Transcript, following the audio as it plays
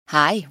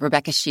Hi,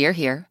 Rebecca Shear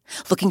here.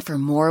 Looking for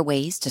more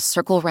ways to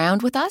circle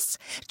round with us?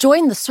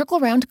 Join the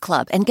Circle Round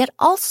Club and get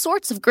all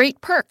sorts of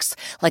great perks,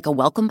 like a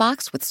welcome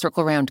box with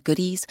Circle Round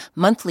goodies,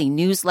 monthly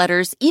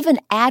newsletters, even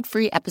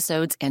ad-free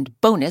episodes,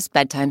 and bonus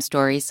bedtime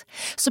stories.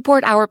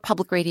 Support our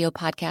public radio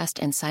podcast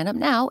and sign up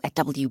now at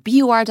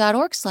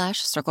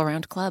wbur.org/Circle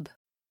Round Club.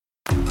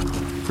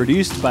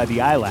 Produced by the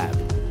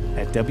iLab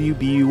at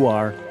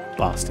WBUR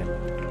Boston.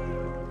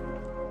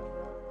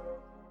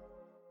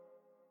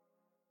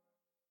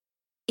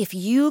 If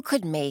you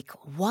could make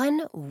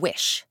one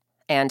wish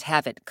and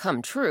have it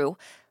come true,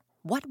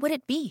 what would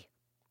it be?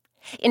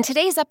 In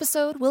today's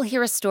episode, we'll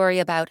hear a story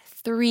about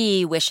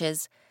 3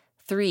 wishes,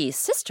 3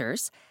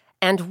 sisters,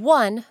 and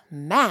 1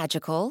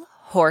 magical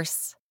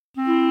horse.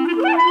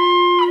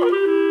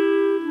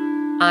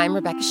 I'm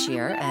Rebecca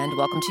Shear, and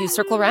welcome to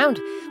Circle Round,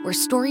 where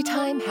story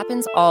time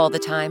happens all the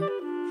time.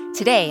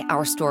 Today,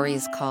 our story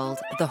is called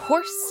The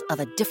Horse of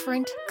a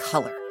Different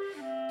Color.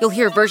 You'll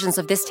hear versions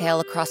of this tale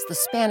across the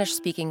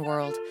Spanish-speaking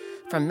world,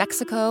 from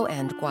Mexico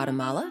and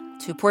Guatemala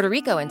to Puerto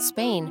Rico and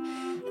Spain.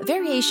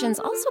 Variations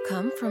also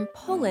come from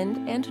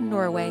Poland and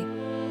Norway.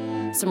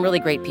 Some really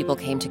great people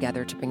came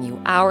together to bring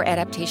you our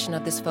adaptation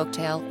of this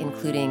folktale,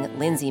 including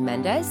Lindsay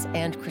Mendez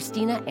and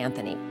Christina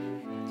Anthony.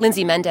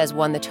 Lindsay Mendez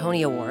won the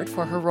Tony Award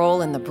for her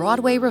role in the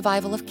Broadway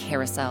revival of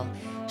Carousel.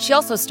 She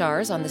also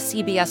stars on the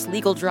CBS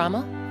legal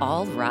drama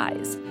All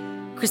Rise.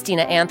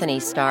 Christina Anthony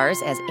stars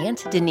as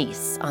Aunt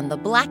Denise on the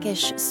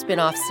Blackish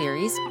spin-off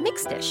series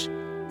Mixed-ish.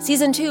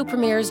 Season 2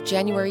 premieres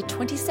January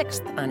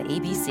 26th on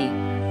ABC.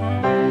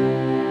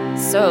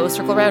 So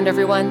circle around,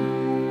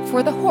 everyone,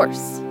 for The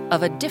Horse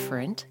of a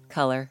Different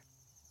Color.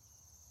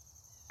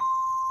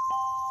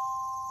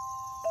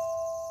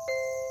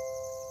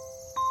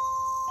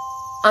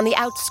 On the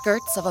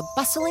outskirts of a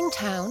bustling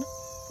town,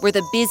 where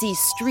the busy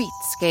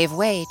streets gave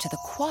way to the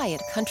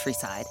quiet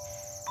countryside,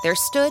 there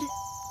stood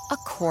a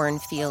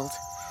cornfield.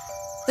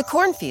 The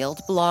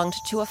cornfield belonged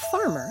to a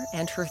farmer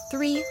and her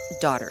 3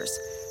 daughters,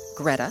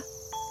 Greta,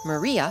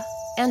 Maria,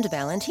 and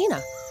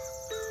Valentina.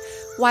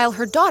 While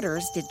her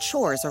daughters did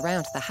chores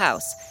around the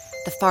house,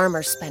 the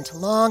farmer spent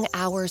long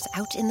hours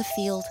out in the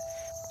field,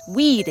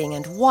 weeding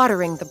and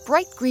watering the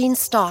bright green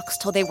stalks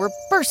till they were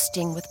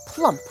bursting with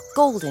plump,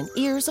 golden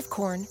ears of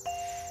corn.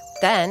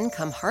 Then,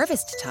 come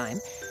harvest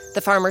time,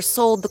 the farmer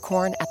sold the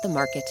corn at the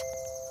market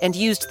and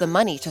used the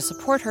money to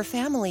support her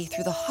family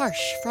through the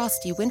harsh,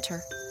 frosty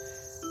winter.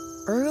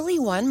 Early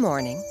one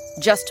morning,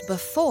 just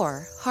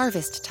before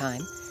harvest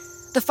time,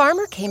 the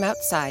farmer came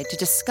outside to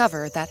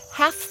discover that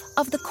half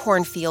of the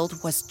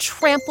cornfield was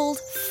trampled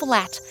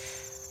flat,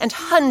 and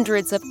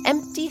hundreds of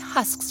empty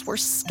husks were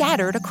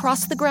scattered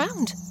across the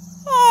ground.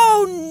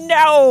 Oh,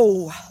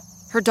 no!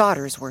 Her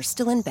daughters were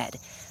still in bed,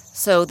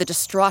 so the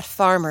distraught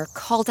farmer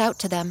called out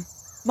to them,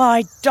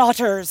 My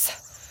daughters!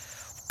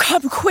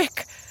 Come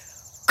quick!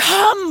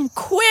 Come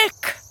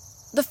quick!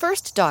 The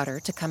first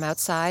daughter to come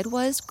outside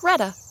was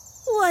Greta.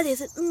 What is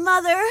it,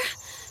 Mother?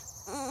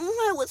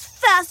 I was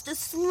fast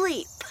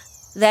asleep.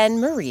 Then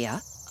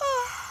Maria.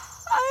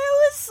 I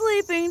was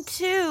sleeping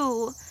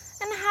too,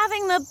 and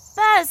having the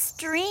best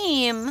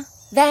dream.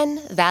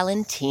 Then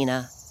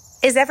Valentina.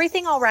 Is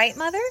everything all right,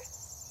 Mother?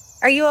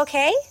 Are you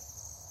okay?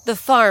 The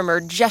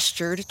farmer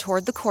gestured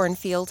toward the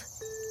cornfield.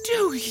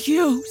 Do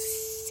you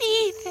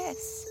see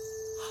this?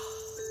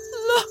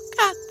 Look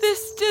at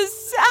this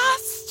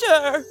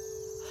disaster!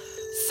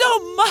 So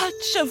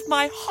much of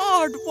my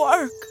hard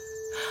work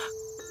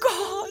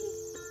gone,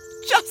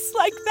 just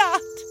like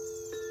that.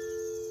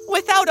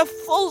 Without a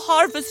full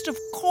harvest of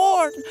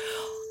corn,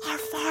 our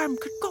farm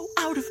could go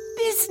out of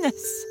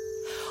business.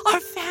 Our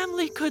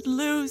family could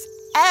lose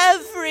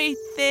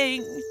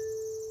everything.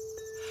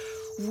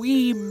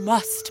 We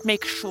must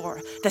make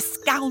sure the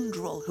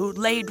scoundrel who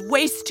laid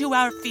waste to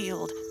our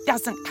field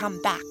doesn't come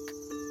back.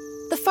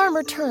 The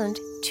farmer turned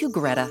to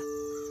Greta.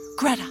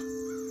 Greta,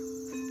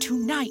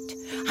 tonight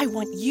I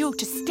want you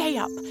to stay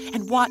up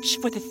and watch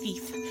for the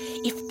thief.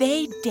 If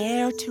they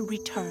dare to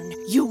return,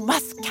 you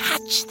must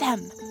catch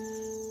them.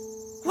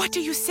 What do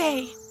you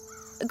say?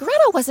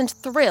 Greta wasn't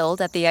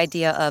thrilled at the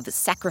idea of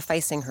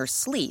sacrificing her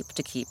sleep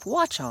to keep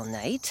watch all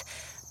night,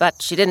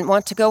 but she didn't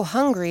want to go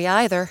hungry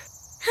either.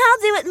 I'll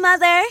do it,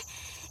 Mother.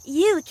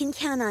 You can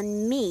count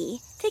on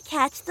me to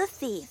catch the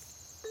thief.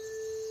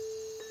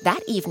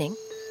 That evening,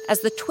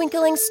 as the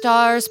twinkling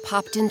stars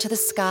popped into the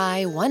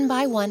sky one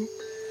by one,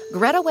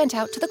 Greta went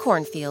out to the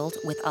cornfield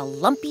with a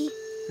lumpy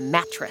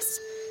mattress.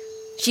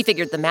 She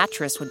figured the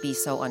mattress would be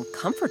so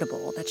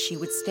uncomfortable that she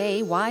would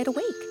stay wide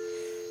awake.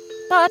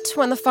 But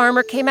when the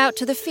farmer came out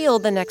to the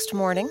field the next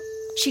morning,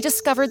 she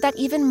discovered that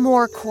even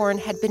more corn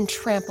had been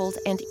trampled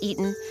and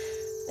eaten,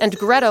 and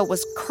Greta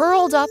was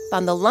curled up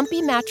on the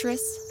lumpy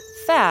mattress,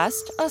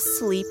 fast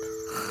asleep.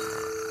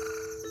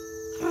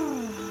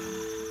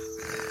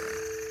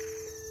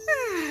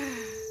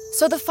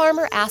 So the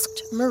farmer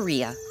asked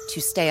Maria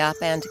to stay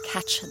up and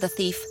catch the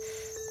thief.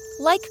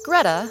 Like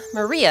Greta,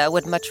 Maria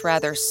would much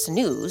rather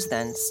snooze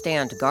than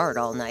stand guard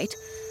all night,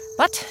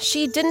 but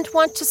she didn't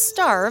want to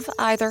starve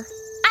either.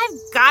 I've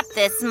got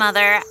this,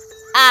 Mother.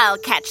 I'll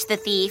catch the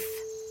thief.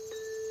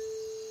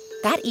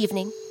 That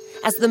evening,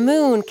 as the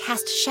moon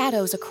cast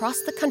shadows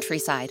across the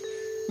countryside,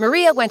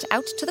 Maria went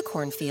out to the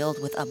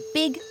cornfield with a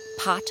big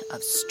pot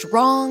of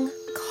strong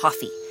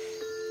coffee.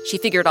 She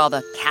figured all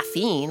the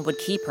caffeine would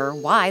keep her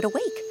wide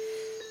awake.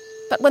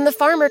 But when the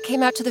farmer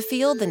came out to the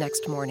field the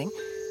next morning,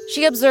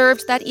 she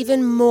observed that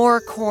even more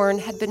corn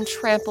had been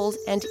trampled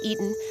and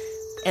eaten,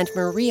 and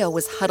Maria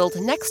was huddled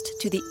next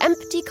to the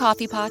empty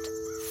coffee pot,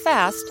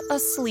 fast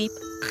asleep.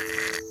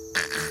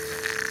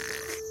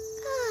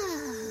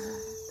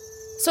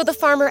 So the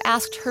farmer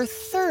asked her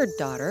third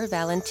daughter,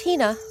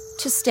 Valentina,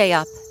 to stay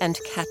up and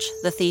catch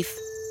the thief.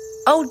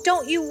 Oh,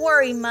 don't you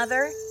worry,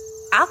 Mother.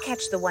 I'll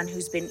catch the one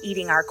who's been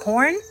eating our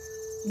corn.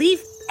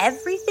 Leave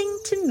everything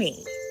to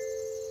me.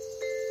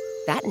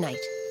 That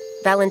night,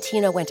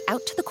 Valentina went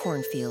out to the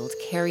cornfield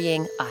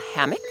carrying a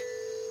hammock,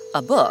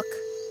 a book,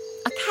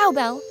 a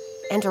cowbell,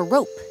 and a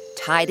rope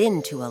tied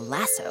into a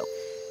lasso.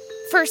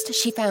 First,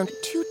 she found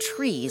 2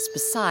 trees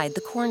beside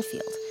the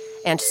cornfield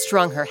and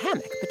strung her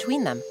hammock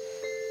between them.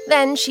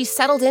 Then she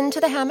settled into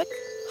the hammock,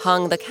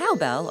 hung the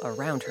cowbell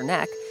around her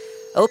neck,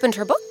 opened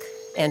her book,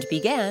 and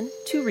began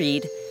to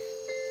read.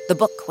 The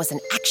book was an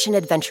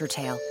action-adventure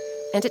tale,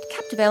 and it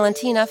kept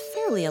Valentina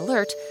fairly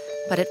alert,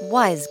 but it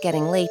was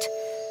getting late.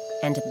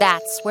 And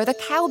that's where the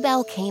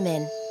cowbell came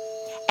in.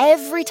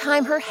 Every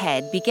time her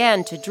head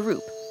began to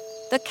droop,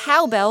 the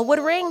cowbell would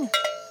ring,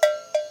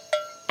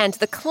 and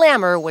the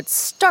clamor would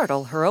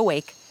startle her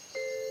awake.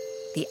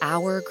 The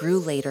hour grew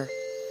later,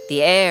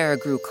 the air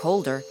grew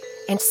colder,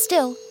 and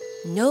still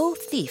no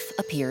thief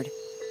appeared.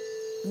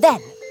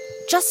 Then,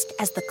 just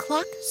as the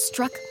clock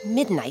struck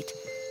midnight,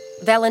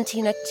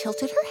 Valentina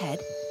tilted her head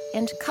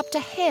and cupped a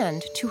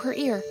hand to her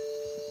ear.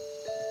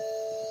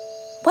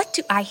 What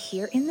do I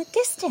hear in the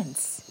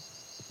distance?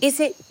 Is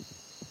it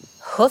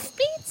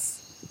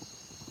hoofbeats?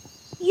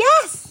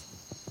 Yes!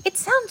 It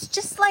sounds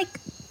just like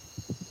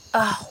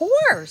a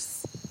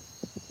horse.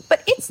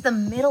 But it's the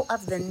middle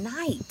of the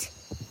night.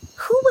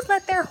 Who would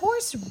let their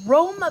horse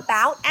roam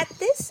about at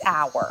this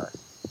hour?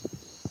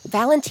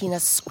 Valentina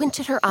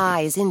squinted her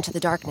eyes into the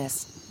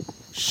darkness.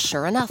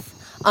 Sure enough,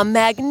 a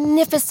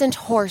magnificent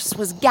horse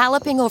was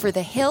galloping over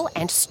the hill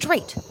and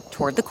straight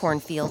toward the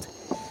cornfield.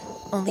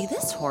 Only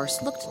this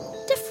horse looked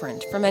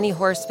different from any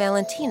horse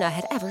Valentina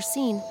had ever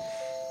seen.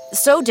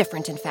 So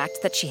different, in fact,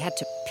 that she had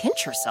to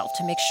pinch herself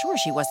to make sure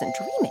she wasn't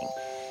dreaming.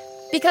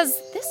 Because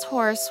this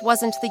horse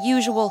wasn't the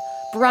usual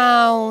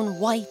brown,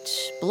 white,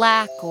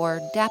 black,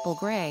 or dapple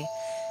gray.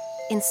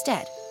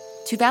 Instead,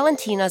 to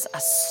Valentina's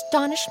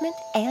astonishment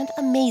and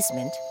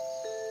amazement,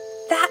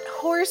 That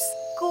horse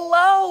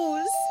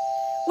glows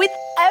with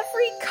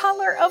every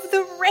color of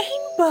the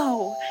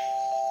rainbow.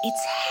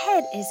 Its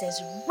head is as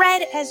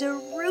red as a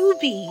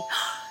ruby.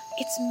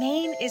 Its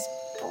mane is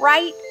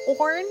bright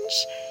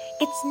orange.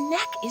 Its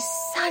neck is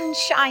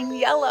sunshine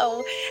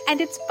yellow,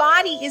 and its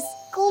body is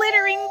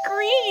glittering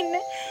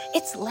green.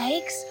 Its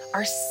legs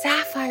are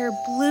sapphire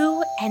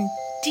blue and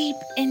deep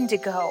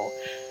indigo.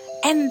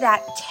 And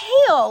that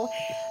tail,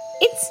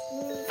 it's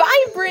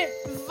vibrant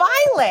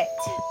violet.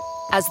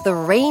 as the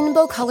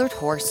rainbow-colored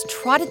horse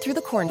trotted through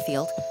the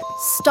cornfield,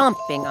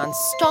 stomping on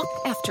stalk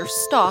after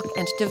stalk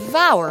and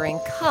devouring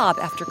cob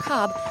after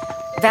cob,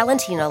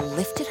 Valentina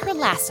lifted her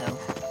lasso,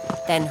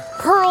 then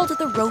hurled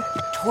the rope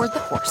toward the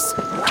horse.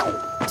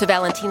 To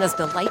Valentina's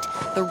delight,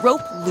 the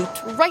rope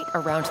looped right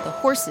around the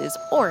horse's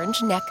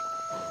orange neck.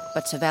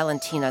 But to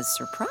Valentina's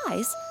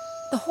surprise,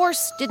 the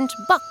horse didn't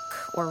buck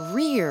or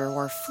rear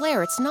or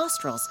flare its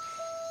nostrils.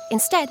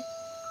 Instead,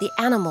 the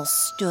animal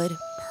stood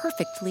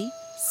perfectly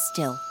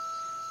still.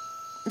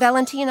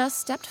 Valentina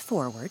stepped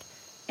forward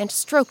and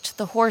stroked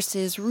the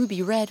horse's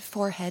ruby-red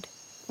forehead.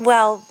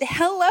 Well,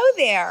 hello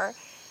there.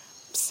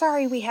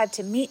 Sorry we had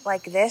to meet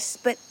like this,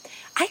 but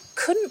I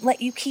couldn't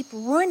let you keep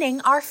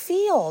ruining our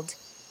field.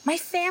 My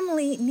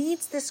family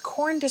needs this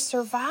corn to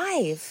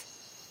survive.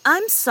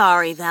 I'm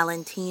sorry,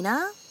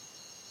 Valentina.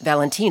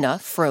 Valentina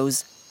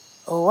froze.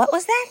 What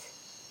was that?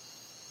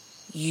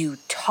 You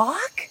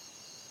talk?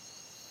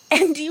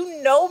 And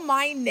you know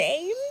my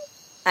name?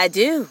 I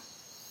do.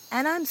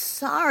 And I'm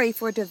sorry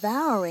for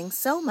devouring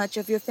so much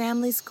of your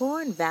family's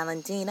corn,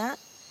 Valentina.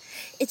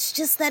 It's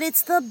just that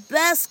it's the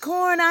best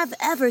corn I've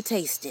ever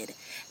tasted,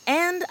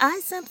 and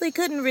I simply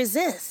couldn't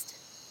resist.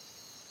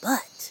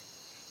 But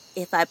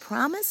if I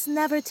promise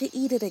never to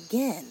eat it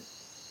again,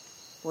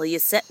 will you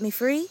set me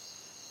free?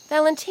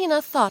 Valentina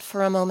thought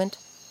for a moment.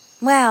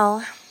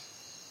 Well,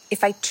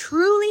 if I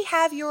truly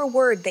have your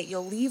word that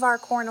you'll leave our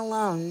corn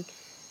alone,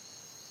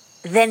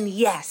 then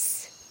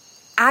yes,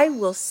 I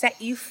will set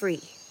you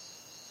free.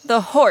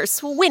 The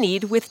horse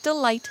whinnied with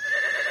delight.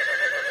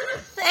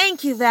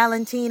 Thank you,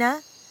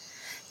 Valentina.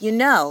 You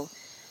know,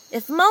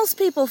 if most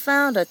people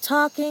found a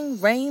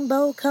talking,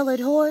 rainbow-colored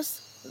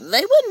horse,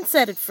 they wouldn't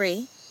set it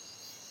free.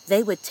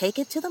 They would take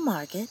it to the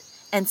market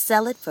and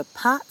sell it for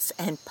pots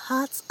and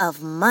pots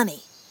of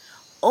money.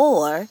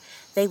 Or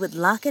they would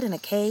lock it in a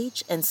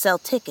cage and sell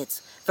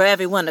tickets for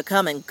everyone to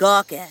come and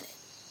gawk at it.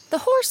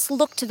 The horse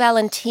looked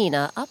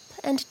Valentina up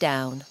and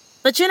down.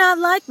 But you're not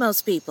like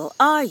most people,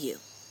 are you?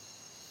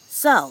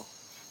 So,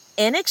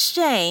 in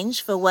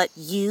exchange for what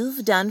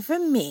you've done for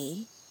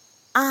me,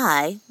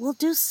 I will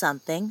do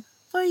something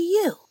for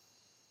you.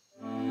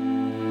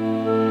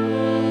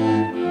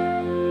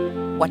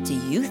 What do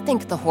you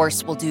think the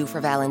horse will do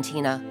for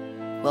Valentina?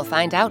 We'll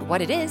find out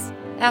what it is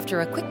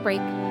after a quick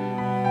break.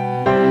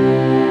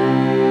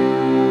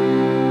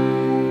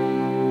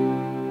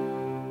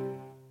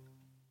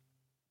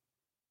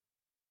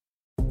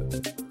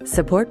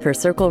 Support for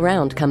Circle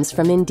Round comes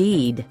from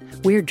Indeed.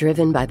 We're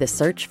driven by the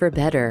search for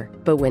better.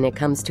 But when it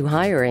comes to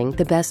hiring,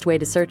 the best way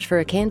to search for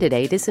a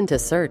candidate isn't to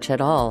search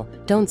at all.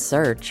 Don't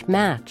search,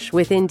 match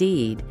with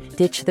Indeed.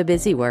 Ditch the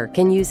busy work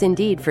and use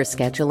Indeed for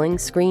scheduling,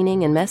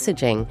 screening, and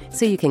messaging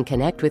so you can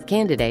connect with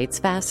candidates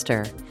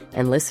faster.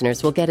 And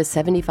listeners will get a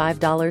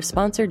 $75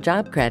 sponsored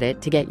job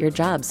credit to get your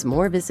jobs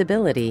more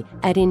visibility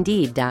at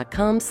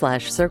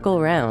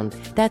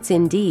Indeed.com/CircleRound. That's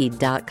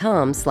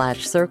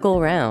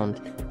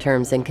Indeed.com/CircleRound.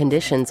 Terms and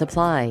conditions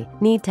apply.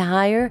 Need to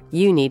hire?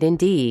 You need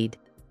Indeed.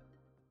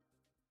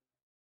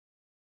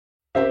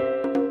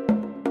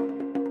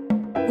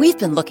 We've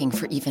been looking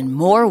for even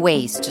more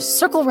ways to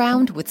circle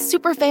round with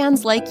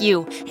superfans like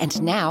you,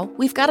 and now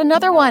we've got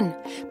another one,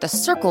 the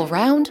Circle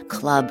Round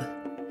Club.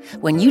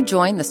 When you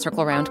join the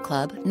Circle Round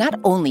Club, not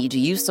only do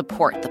you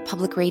support the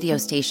public radio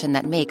station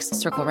that makes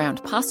Circle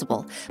Round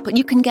possible, but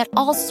you can get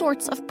all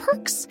sorts of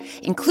perks,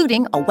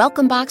 including a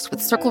welcome box with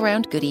Circle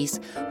Round goodies,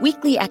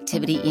 weekly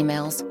activity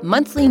emails,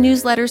 monthly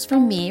newsletters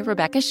from me,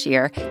 Rebecca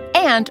Shear,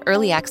 and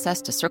early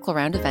access to Circle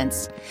Round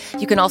events.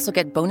 You can also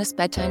get bonus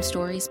bedtime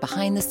stories,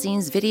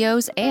 behind-the-scenes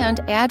videos, and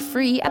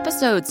ad-free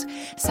episodes.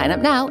 Sign up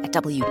now at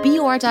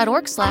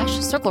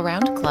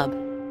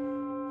wbur.org/CircleRoundClub.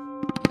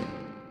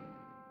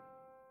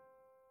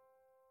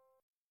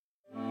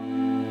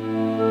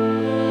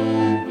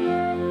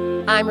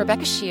 I'm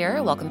Rebecca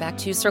Shear. Welcome back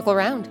to Circle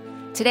Round.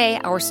 Today,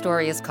 our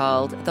story is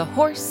called The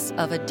Horse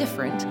of a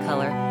Different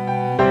Color.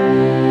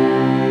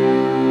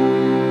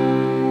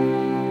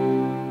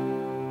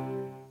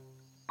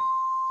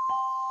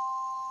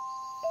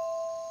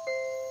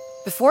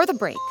 Before the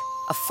break,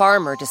 a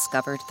farmer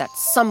discovered that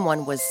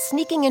someone was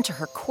sneaking into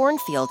her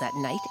cornfield at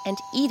night and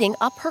eating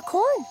up her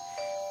corn.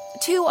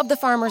 Two of the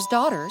farmer's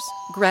daughters,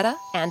 Greta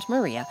and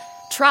Maria,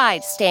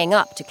 tried staying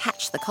up to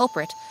catch the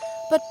culprit,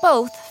 but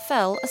both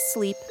fell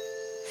asleep.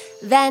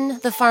 Then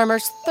the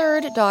farmer's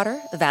third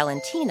daughter,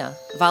 Valentina,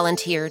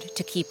 volunteered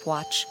to keep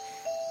watch.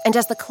 And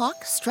as the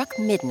clock struck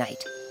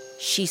midnight,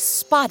 she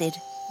spotted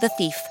the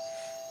thief,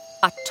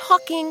 a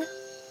talking,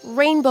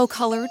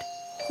 rainbow-colored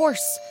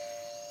horse.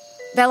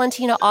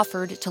 Valentina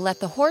offered to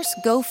let the horse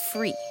go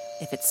free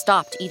if it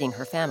stopped eating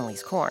her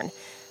family's corn.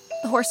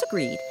 The horse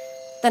agreed,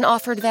 then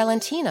offered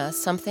Valentina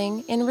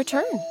something in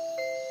return.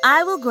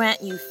 I will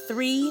grant you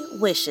 3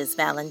 wishes,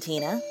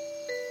 Valentina.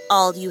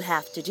 All you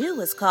have to do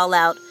is call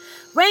out,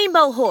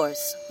 Rainbow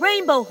horse,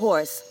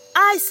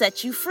 I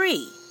set you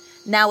free.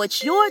 Now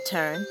it's your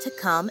turn to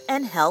come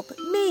and help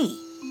me.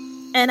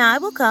 And I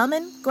will come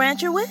and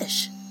grant your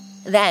wish.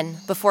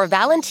 Then, before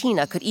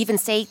Valentina could even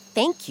say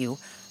thank you,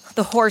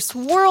 the horse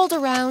whirled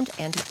around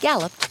and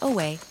galloped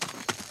away.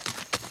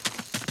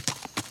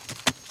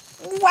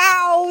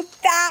 Wow,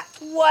 that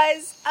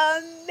was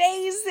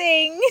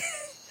amazing!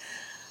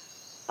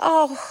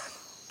 Oh,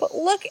 but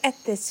look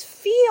at this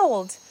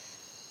field.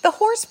 The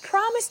horse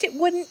promised it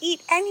wouldn't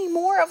eat any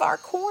more of our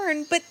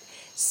corn, but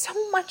so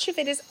much of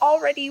it is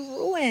already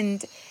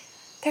ruined.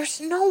 There's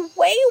no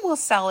way we'll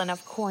sell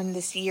enough corn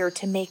this year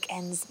to make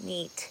ends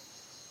meet.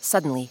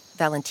 Suddenly,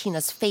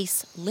 Valentina's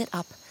face lit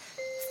up.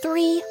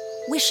 3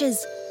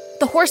 wishes.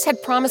 The horse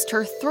had promised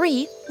her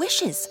 3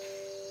 wishes.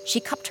 She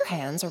cupped her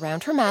hands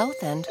around her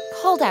mouth and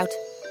called out,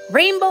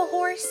 Rainbow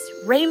horse,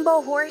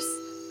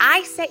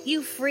 I set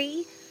you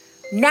free.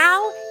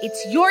 Now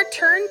it's your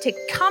turn to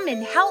come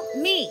and help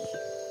me.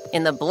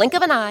 In the blink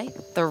of an eye,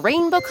 the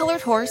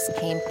rainbow-colored horse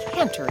came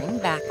cantering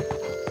back.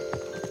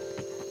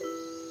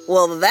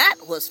 Well,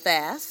 that was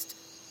fast.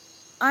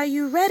 Are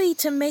you ready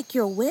to make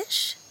your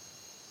wish?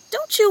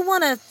 Don't you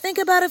want to think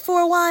about it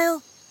for a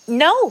while?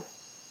 No,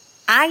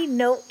 I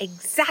know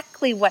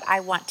exactly what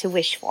I want to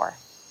wish for.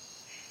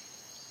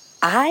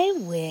 I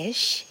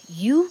wish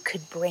you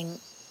could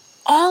bring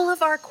all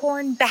of our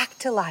corn back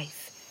to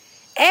life.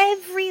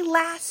 Every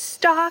last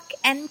stalk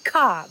and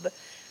cob.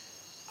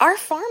 Our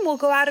farm will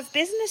go out of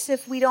business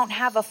if we don't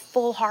have a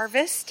full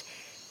harvest.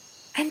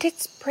 And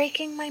it's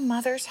breaking my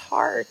mother's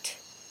heart.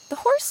 The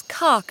horse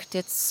cocked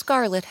its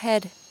scarlet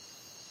head.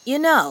 You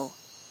know,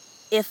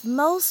 if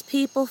most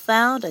people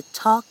found a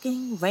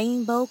talking,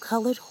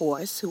 rainbow-colored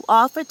horse who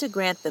offered to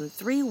grant them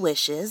 3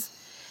 wishes,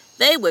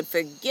 they would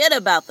forget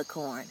about the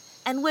corn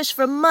and wish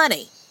for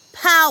money,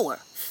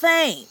 power,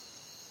 fame.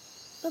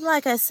 But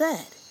like I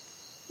said,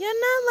 you're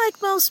not like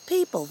most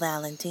people,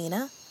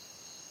 Valentina.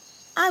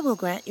 I will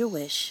grant your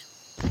wish.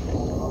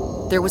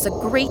 There was a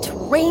great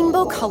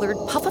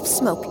rainbow-colored puff of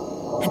smoke,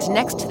 and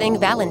next thing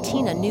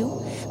Valentina knew,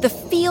 the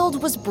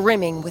field was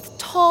brimming with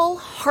tall,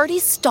 hardy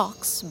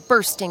stalks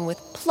bursting with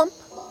plump,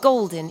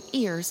 golden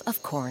ears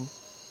of corn.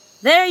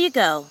 There you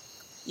go.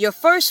 Your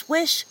first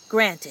wish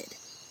granted.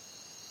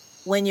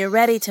 When you're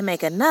ready to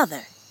make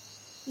another,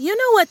 you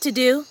know what to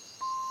do.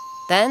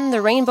 Then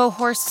the rainbow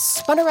horse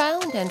spun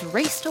around and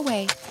raced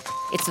away,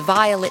 its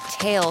violet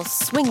tail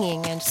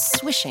swinging and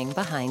swishing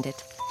behind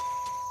it.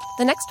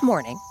 The next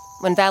morning,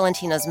 when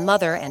Valentina's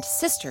mother and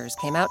sisters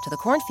came out to the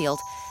cornfield,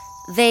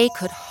 they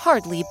could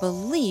hardly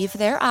believe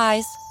their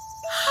eyes.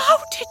 How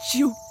did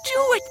you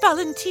do it,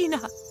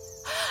 Valentina?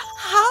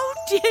 How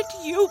did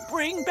you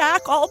bring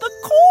back all the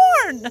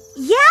corn?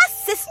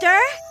 Yes, sister.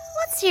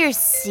 What's your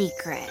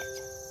secret?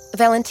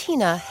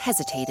 Valentina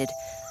hesitated.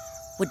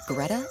 Would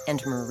Greta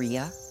and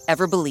Maria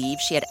ever believe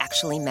she had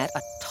actually met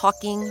a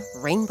talking,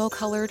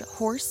 rainbow-colored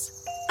horse?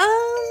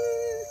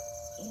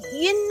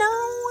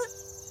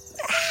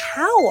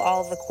 How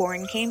all the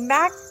corn came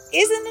back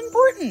isn't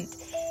important.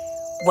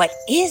 What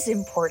is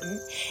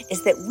important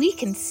is that we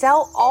can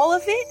sell all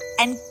of it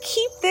and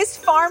keep this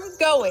farm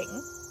going.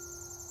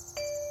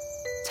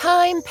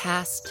 Time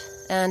passed,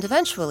 and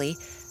eventually,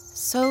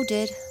 so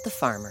did the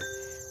farmer.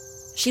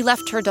 She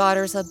left her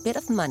daughters a bit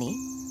of money,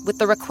 with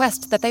the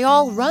request that they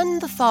all run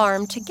the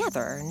farm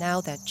together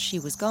now that she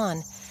was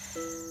gone.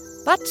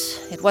 But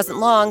it wasn't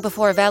long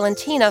before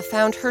Valentina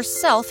found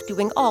herself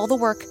doing all the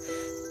work,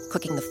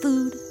 cooking the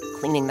food,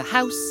 cleaning the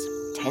house,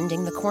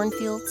 tending the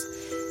cornfields.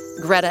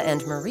 Greta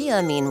and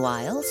Maria,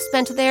 meanwhile,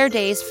 spent their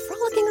days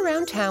frolicking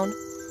around town,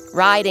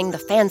 riding the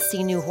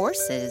fancy new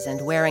horses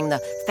and wearing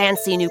the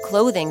fancy new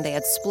clothing they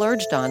had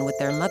splurged on with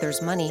their mother's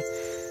money.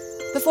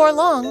 Before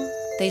long,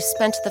 they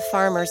spent the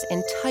farmer's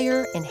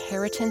entire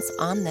inheritance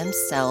on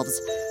themselves,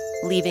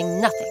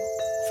 leaving nothing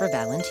for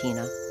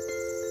Valentina.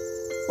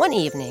 One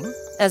evening,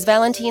 as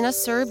Valentina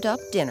served up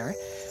dinner,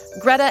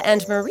 Greta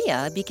and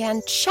Maria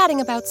began chatting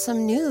about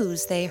some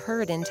news they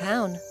heard in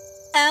town.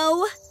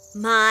 Oh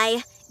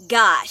my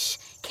gosh.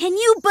 Can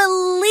you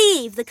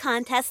believe the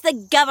contest the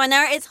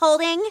governor is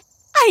holding?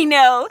 I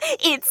know.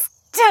 It's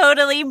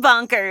totally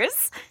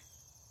bonkers.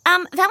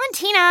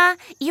 Valentina,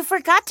 you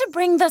forgot to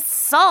bring the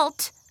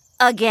salt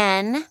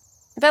again.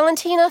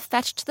 Valentina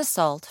fetched the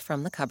salt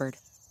from the cupboard.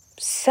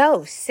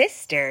 So,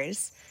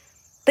 sisters,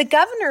 the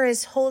governor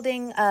is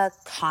holding a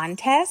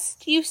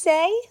contest, you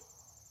say?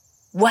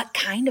 What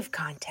kind of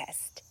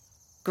contest?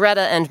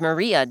 Greta and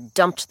Maria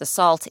dumped the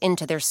salt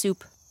into their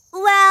soup.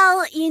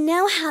 Well, you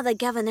know how the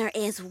governor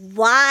is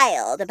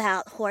wild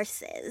about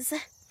horses.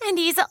 And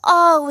he's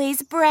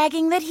always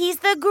bragging that he's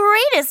the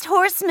greatest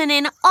horseman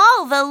in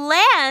all the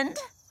land.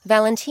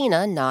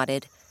 Valentina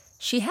nodded.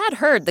 She had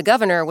heard the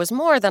governor was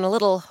more than a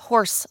little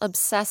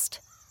horse-obsessed.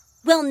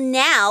 Well,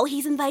 now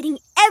he's inviting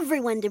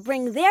everyone to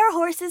bring their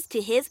horses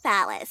to his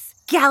palace.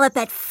 Gallop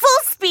at full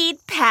speed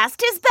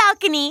past his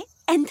balcony.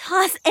 And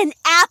toss an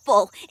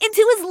apple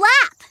into his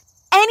lap.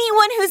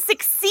 Anyone who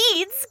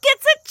succeeds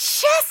gets a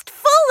chest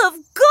full of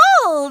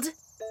gold.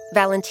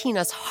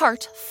 Valentina's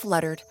heart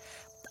fluttered.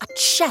 A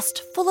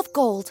chest full of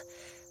gold.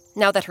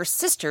 Now that her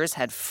sisters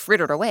had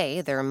frittered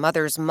away their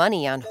mother's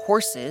money on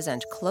horses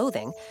and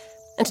clothing,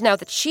 and now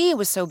that she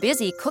was so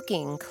busy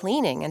cooking,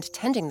 cleaning, and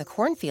tending the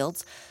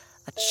cornfields,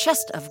 a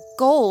chest of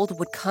gold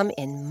would come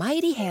in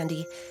mighty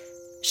handy.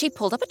 She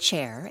pulled up a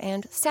chair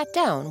and sat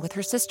down with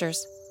her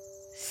sisters.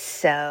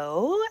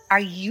 So, are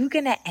you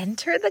gonna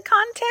enter the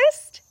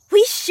contest?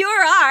 We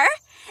sure are.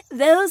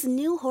 Those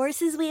new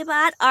horses we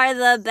bought are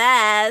the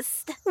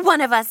best.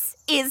 One of us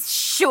is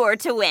sure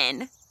to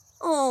win.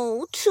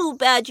 Oh, too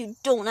bad you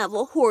don't have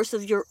a horse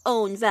of your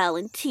own,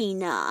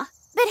 Valentina.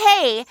 But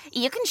hey,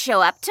 you can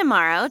show up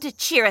tomorrow to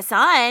cheer us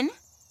on.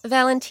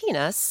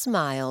 Valentina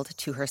smiled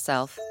to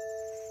herself.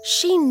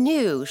 She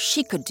knew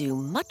she could do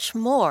much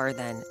more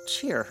than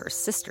cheer her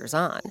sisters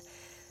on.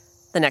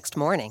 The next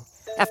morning,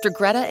 after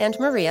Greta and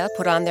Maria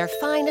put on their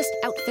finest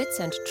outfits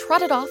and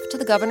trotted off to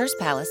the governor's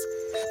palace,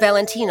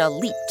 Valentina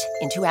leaped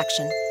into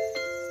action.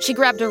 She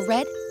grabbed a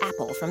red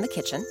apple from the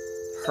kitchen,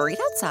 hurried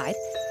outside,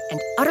 and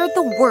uttered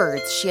the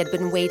words she had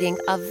been waiting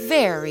a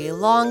very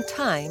long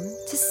time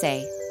to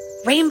say.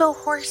 Rainbow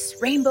horse,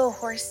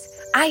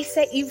 I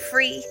set you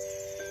free.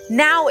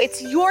 Now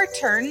it's your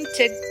turn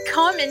to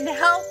come and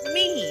help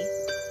me.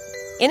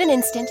 In an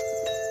instant,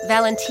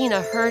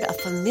 Valentina heard a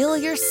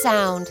familiar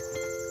sound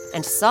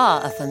and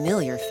saw a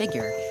familiar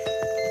figure.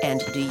 And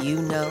do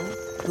you know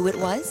who it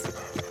was?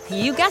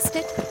 You guessed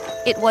it.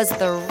 It was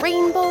the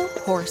rainbow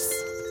horse.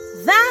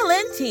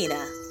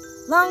 Valentina,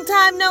 long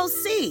time no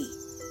see.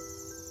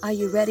 Are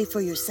you ready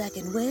for your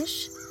second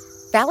wish?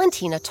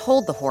 Valentina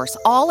told the horse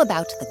all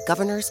about the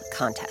governor's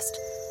contest.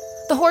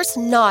 The horse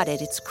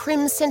nodded its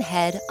crimson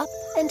head up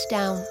and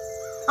down.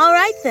 All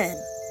right then,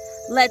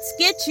 let's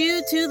get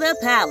you to the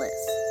palace.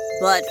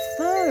 But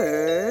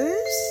first...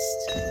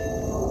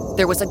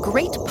 There was a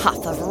great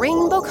puff of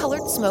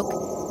rainbow-colored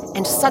smoke,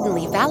 and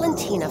suddenly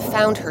Valentina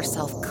found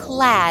herself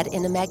clad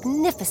in a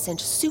magnificent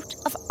suit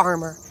of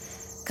armor,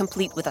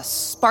 complete with a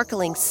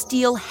sparkling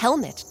steel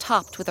helmet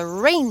topped with a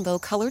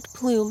rainbow-colored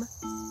plume.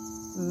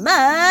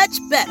 Much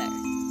better.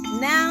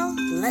 Now,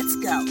 let's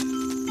go.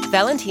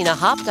 Valentina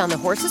hopped on the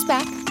horse's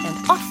back,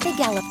 and off they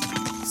galloped,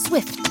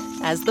 swift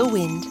as the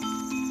wind.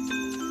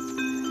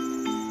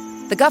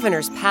 The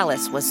governor's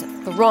palace was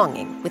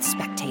thronging with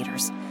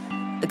spectators.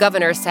 The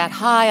governor sat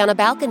high on a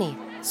balcony,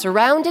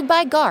 surrounded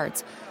by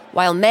guards,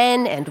 while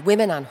men and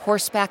women on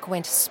horseback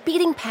went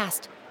speeding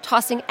past,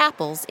 tossing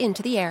apples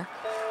into the air.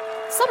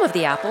 Some of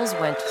the apples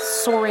went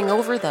soaring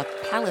over the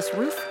palace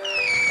roof.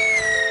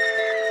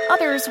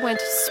 Others went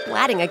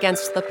splatting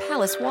against the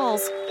palace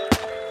walls.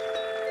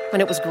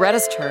 When it was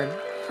Greta's turn,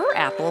 her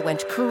apple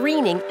went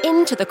careening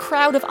into the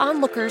crowd of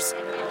onlookers.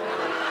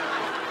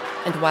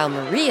 And while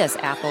Maria's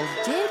apple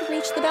did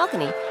reach the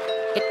balcony,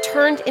 it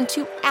turned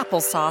into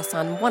applesauce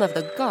on one of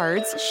the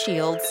guards'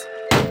 shields.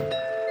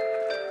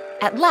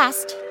 At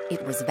last,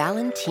 it was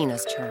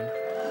Valentina's turn.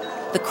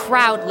 The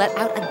crowd let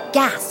out a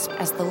gasp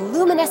as the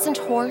luminescent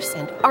horse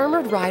and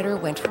armored rider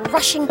went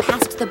rushing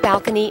past the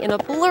balcony in a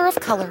blur of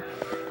color.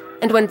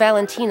 And when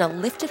Valentina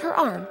lifted her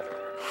arm,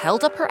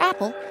 held up her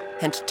apple,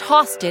 and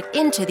tossed it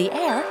into the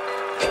air,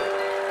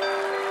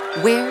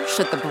 where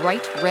should the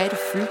bright red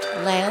fruit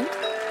land?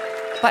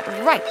 But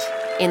right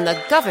in the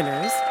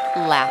governor's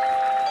lap.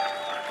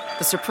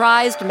 The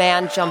surprised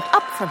man jumped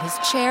up from his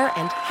chair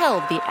and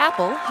held the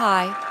apple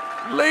high.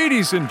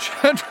 Ladies and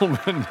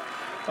gentlemen,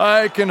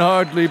 I can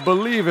hardly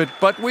believe it,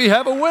 but we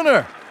have a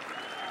winner.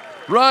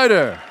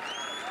 Rider,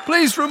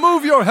 please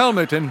remove your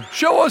helmet and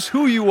show us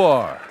who you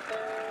are.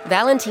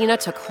 Valentina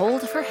took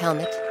hold of her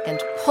helmet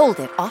and pulled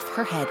it off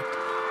her head.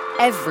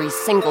 Every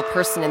single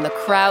person in the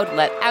crowd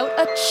let out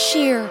a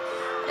cheer,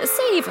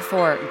 save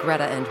for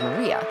Greta and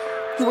Maria,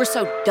 who were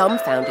so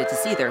dumbfounded to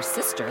see their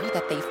sister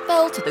that they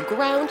fell to the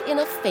ground in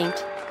a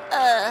faint.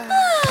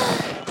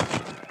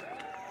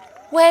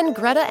 When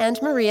Greta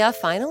and Maria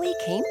finally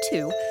came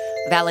to,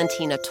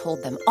 Valentina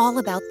told them all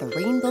about the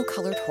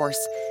rainbow-colored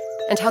horse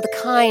and how the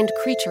kind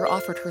creature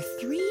offered her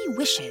 3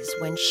 wishes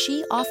when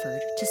she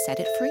offered to set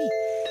it free.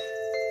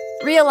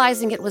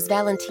 Realizing it was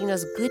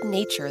Valentina's good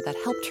nature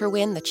that helped her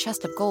win the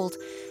chest of gold,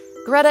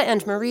 Greta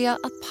and Maria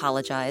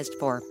apologized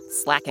for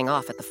slacking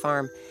off at the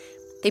farm.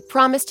 They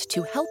promised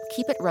to help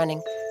keep it running,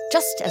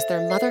 just as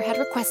their mother had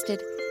requested,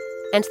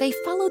 and they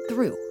followed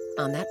through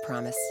on that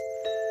promise.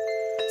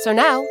 So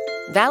now,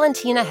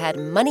 Valentina had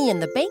money in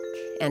the bank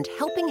and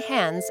helping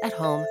hands at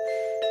home.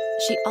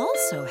 She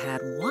also had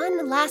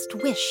one last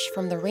wish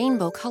from the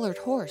rainbow-colored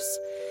horse.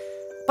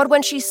 But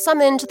when she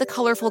summoned the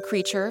colorful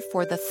creature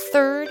for the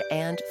 3rd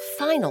and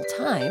final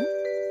time...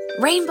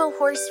 Rainbow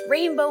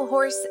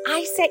horse,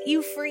 I set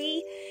you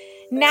free.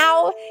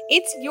 Now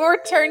it's your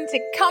turn to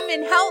come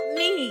and help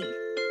me.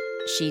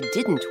 She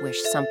didn't wish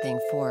something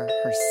for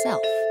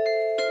herself.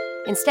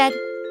 Instead,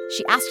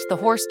 she asked the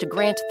horse to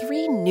grant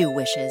 3 new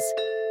wishes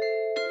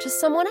to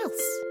someone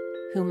else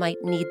who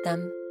might need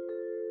them.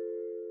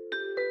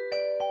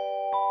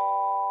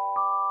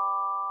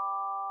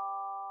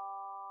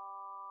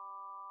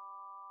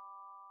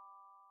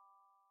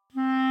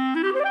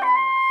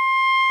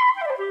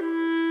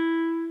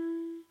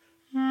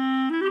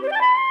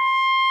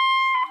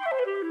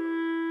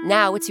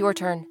 Now it's your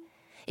turn.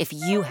 If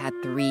you had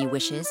 3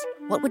 wishes,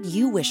 what would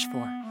you wish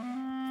for?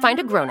 Find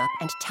a grown-up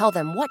and tell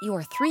them what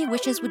your 3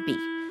 wishes would be.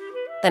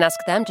 Then ask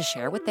them to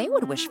share what they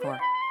would wish for.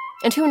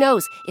 And who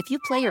knows, if you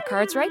play your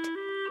cards right,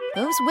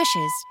 those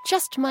wishes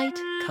just might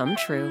come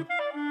true.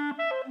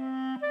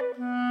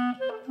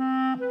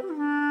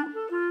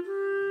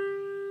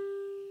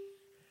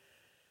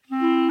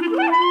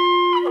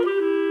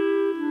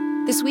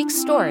 This week's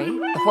story,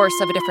 The Horse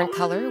of a Different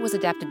Color, was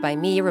adapted by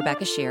me,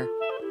 Rebecca Shear.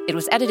 It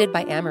was edited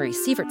by Amory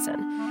Sievertson.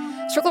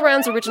 Circle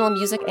Round's original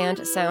music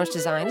and sound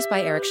design is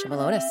by Eric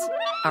Shimalonis.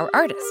 Our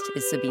artist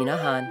is Sabina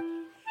Hahn.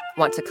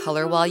 Want to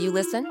color while you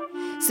listen?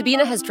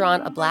 Sabina has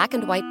drawn a black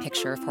and white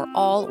picture for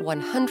all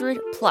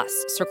 100-plus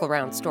Circle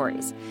Round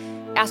stories.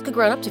 Ask a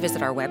grown-up to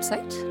visit our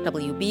website,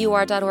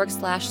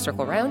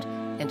 wbur.org/circleround,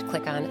 and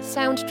click on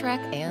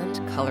Soundtrack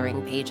and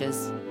Coloring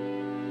pages.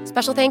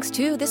 Special thanks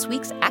to this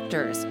week's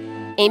actors: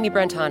 Amy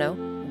Brentano,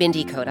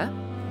 Bindi Kota,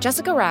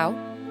 Jessica Rao,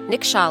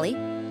 Nick Shawley,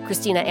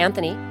 Christina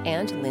Anthony,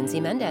 and Lindsay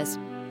Mendez.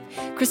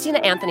 Christina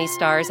Anthony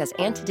stars as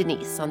Aunt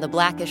Denise on the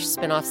Blackish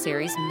spin-off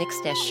series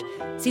Mixed-ish.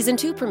 Season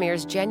 2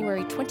 premieres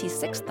January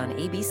 26th on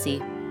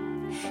ABC.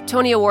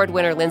 Tony Award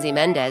winner Lindsay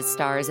Mendez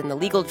stars in the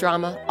legal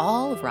drama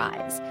All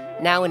Rise,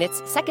 now in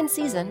its 2nd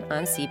season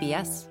on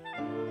CBS.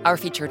 Our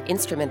featured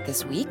instrument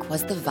this week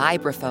was the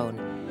vibraphone.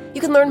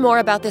 You can learn more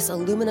about this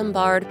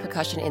aluminum-barred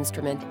percussion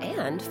instrument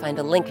and find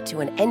a link to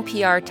an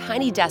NPR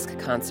Tiny Desk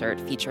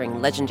concert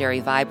featuring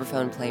legendary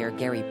vibraphone player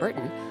Gary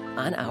Burton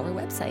on our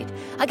website.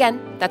 Again,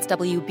 that's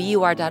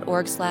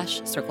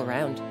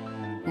wbur.org/circleround.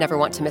 Never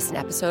want to miss an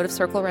episode of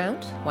Circle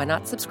Round? Why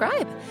not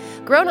subscribe?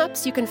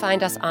 Grown-ups, you can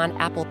find us on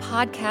Apple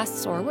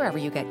Podcasts or wherever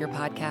you get your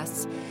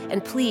podcasts.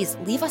 And please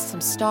leave us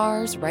some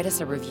stars, write us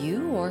a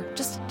review, or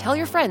just tell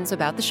your friends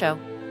about the show.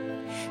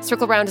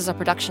 Circle Round is a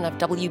production of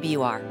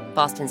WBUR,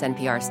 Boston's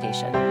NPR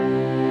station.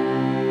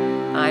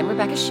 I'm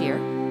Rebecca Shear.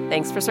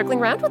 Thanks for circling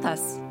round with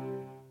us.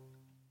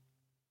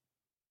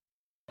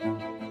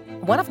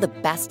 One of the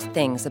best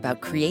things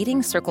about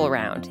creating Circle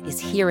Round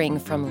is hearing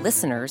from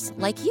listeners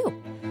like you.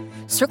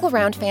 Circle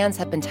Round fans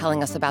have been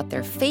telling us about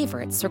their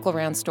favorite Circle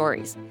Round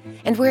stories,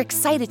 and we're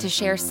excited to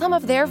share some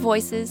of their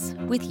voices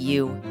with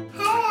you.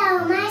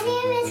 Hello, my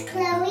name is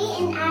Chloe,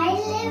 and I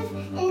live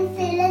in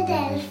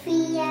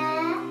Philadelphia.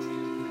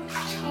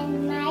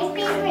 And my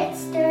favorite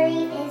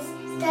story is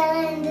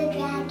Stella and the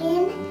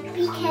Dragon,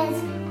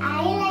 because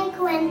I like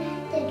when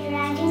the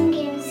dragon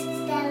gives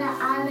Stella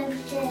all of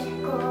the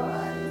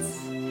golds.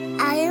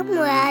 I am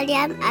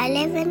William. I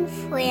live in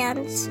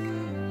France.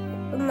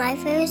 My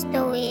favorite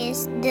story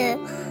is the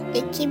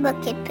leaky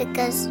bucket,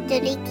 because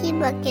the leaky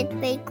bucket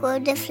will grow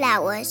the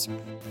flowers.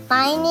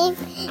 My name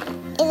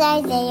is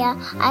Isaiah.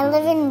 I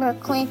live in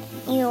Brooklyn,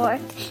 New York,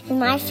 and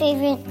my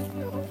favorite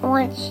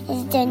one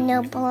is the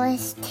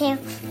Noblest Tale,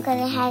 because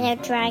it has a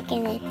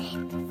dragon in it.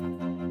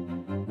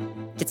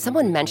 Did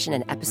someone mention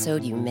an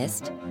episode you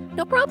missed?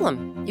 No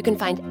problem. You can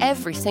find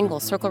every single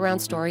Circle Round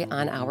story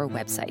on our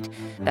website.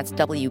 That's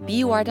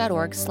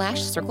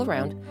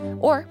wbur.org/circleround,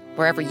 or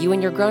wherever you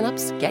and your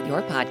grown-ups get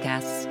your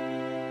podcasts.